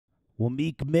Well,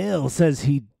 Meek Mill says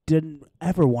he didn't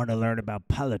ever want to learn about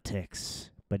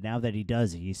politics, but now that he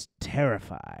does, he's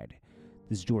terrified.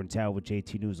 This is Jordan Tower with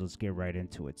JT News. Let's get right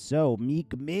into it. So,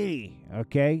 Meek Mill,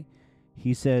 okay?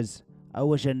 He says, I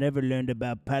wish I never learned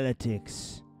about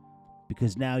politics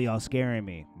because now y'all scaring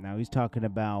me. Now he's talking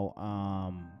about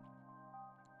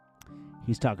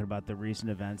the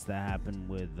recent events that happened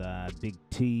with Big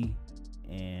T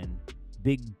and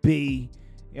Big B.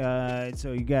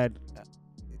 So you got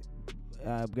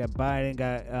Biden,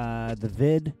 got the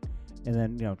vid, and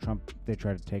then Trump. They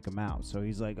tried to take him out. So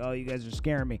he's like, "Oh, you guys are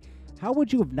scaring me." How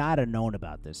would you have not have known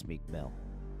about this, Meek Mill?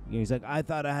 He's like, "I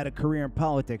thought I had a career in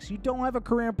politics." You don't have a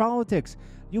career in politics.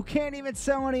 You can't even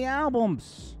sell any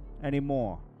albums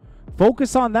anymore.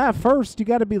 Focus on that first. You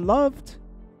got to be loved.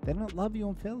 They don't love you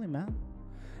in Philly, man.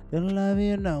 They don't love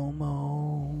you no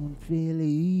more in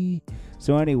Philly.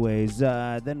 So, anyways,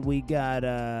 then we got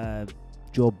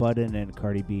Joe Budden and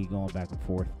Cardi B going back and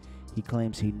forth. He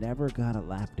claims he never got a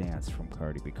lap dance from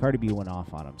Cardi B. Cardi B went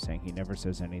off on him, saying he never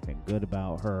says anything good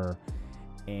about her,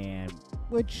 and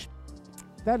which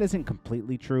that isn't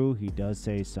completely true. He does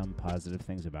say some positive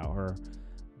things about her,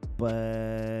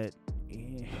 but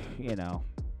he knows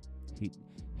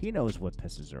what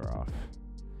pisses her off,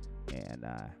 and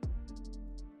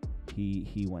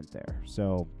he went there.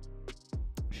 So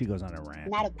she goes on a rant.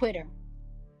 Not a quitter.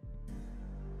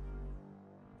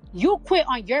 You quit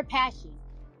on your passion.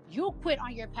 You quit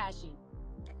on your passion.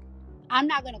 I'm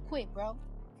not gonna quit, bro.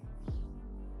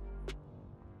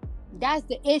 That's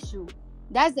the issue.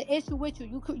 That's the issue with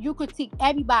you. You critique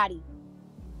everybody.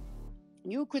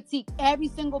 You critique every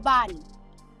single body.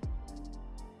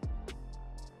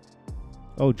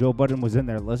 Oh, Joe Budden was in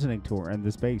there listening to her in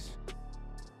the space.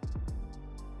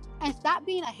 And stop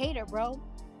being a hater, bro.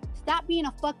 Stop being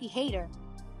a fucking hater.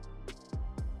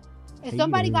 If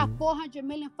somebody got $400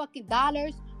 million fucking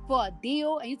dollars for a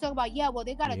deal, and you talk about,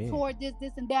 they got to tour this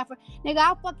and that. Nigga,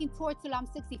 I'll fucking tour till I'm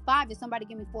 65 if somebody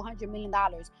give me $400 million.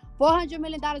 $400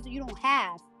 million that you don't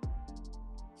have.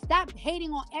 Stop hating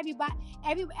on everybody.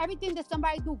 Everything that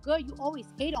somebody do good, you always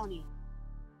hate on it.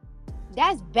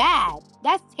 That's bad.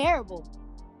 That's terrible.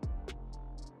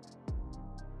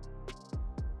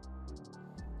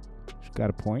 She's got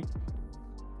a point.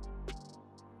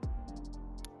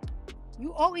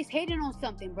 You always hating on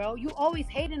something, bro. You always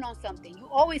hating on something.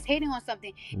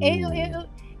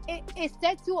 It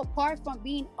sets you apart from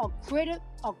being a critic,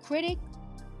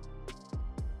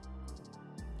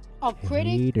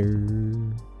 hater.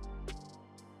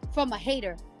 From a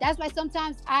hater. That's why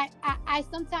sometimes I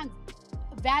sometimes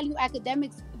value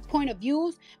academics' point of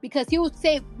views, because he would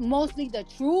say mostly the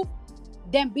truth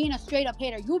than being a straight up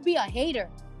hater. You be a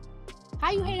hater. How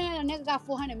you hating on a nigga got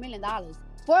 $400 million?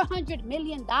 $400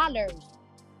 million.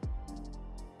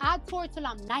 I'll tour till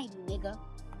I'm 90, nigga.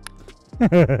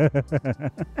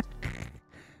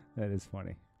 That is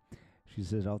funny. She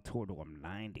says, I'll tour till I'm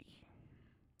 90.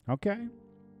 Okay.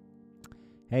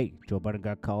 Hey, Joe Budden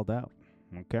got called out.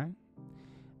 Okay.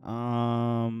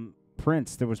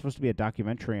 Prince, there was supposed to be a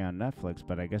documentary on Netflix,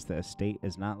 but I guess the estate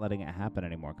is not letting it happen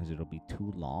anymore because it'll be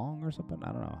too long or something.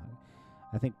 I don't know.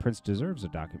 I think Prince deserves a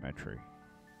documentary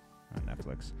on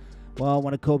Netflix. Well,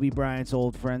 one of Kobe Bryant's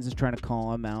old friends is trying to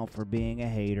call him out for being a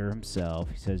hater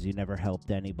himself. He says he never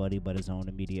helped anybody but his own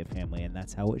immediate family, and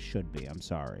that's how it should be. I'm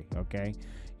sorry, okay?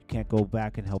 You can't go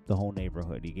back and help the whole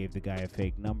neighborhood. He gave the guy a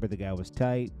fake number. The guy was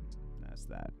tight. That's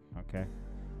that, okay?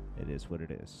 It is what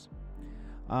it is.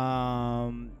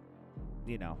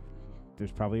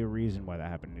 There's probably a reason why that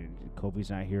happened. Kobe's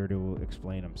not here to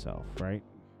explain himself, right?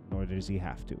 Nor does he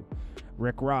have to.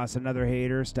 Rick Ross, another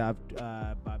hater, stopped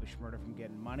Bobby Shmurda from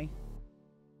getting money.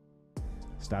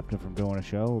 Stopped him from doing a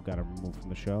show. Got him removed from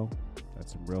the show.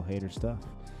 That's some real hater stuff.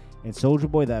 And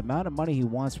Soulja Boy, the amount of money he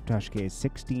wants from Tasha K is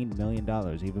 $16 million,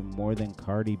 even more than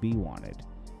Cardi B wanted.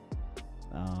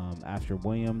 After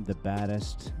William the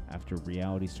Baddest, after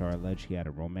reality star alleged he had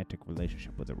a romantic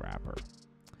relationship with a rapper.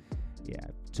 Yeah,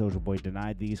 Soulja Boy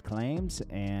denied these claims,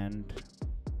 and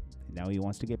now he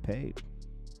wants to get paid.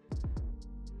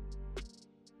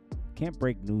 Can't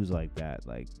break news like that.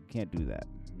 Like, can't do that,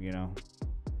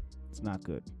 It's not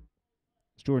good.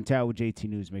 It's Jordan Tower with JT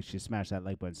News. Make sure you smash that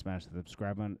like button, smash the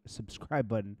subscribe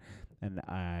button, and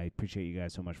I appreciate you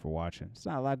guys so much for watching. It's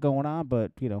not a lot going on,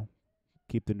 but,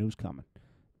 keep the news coming.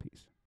 Peace.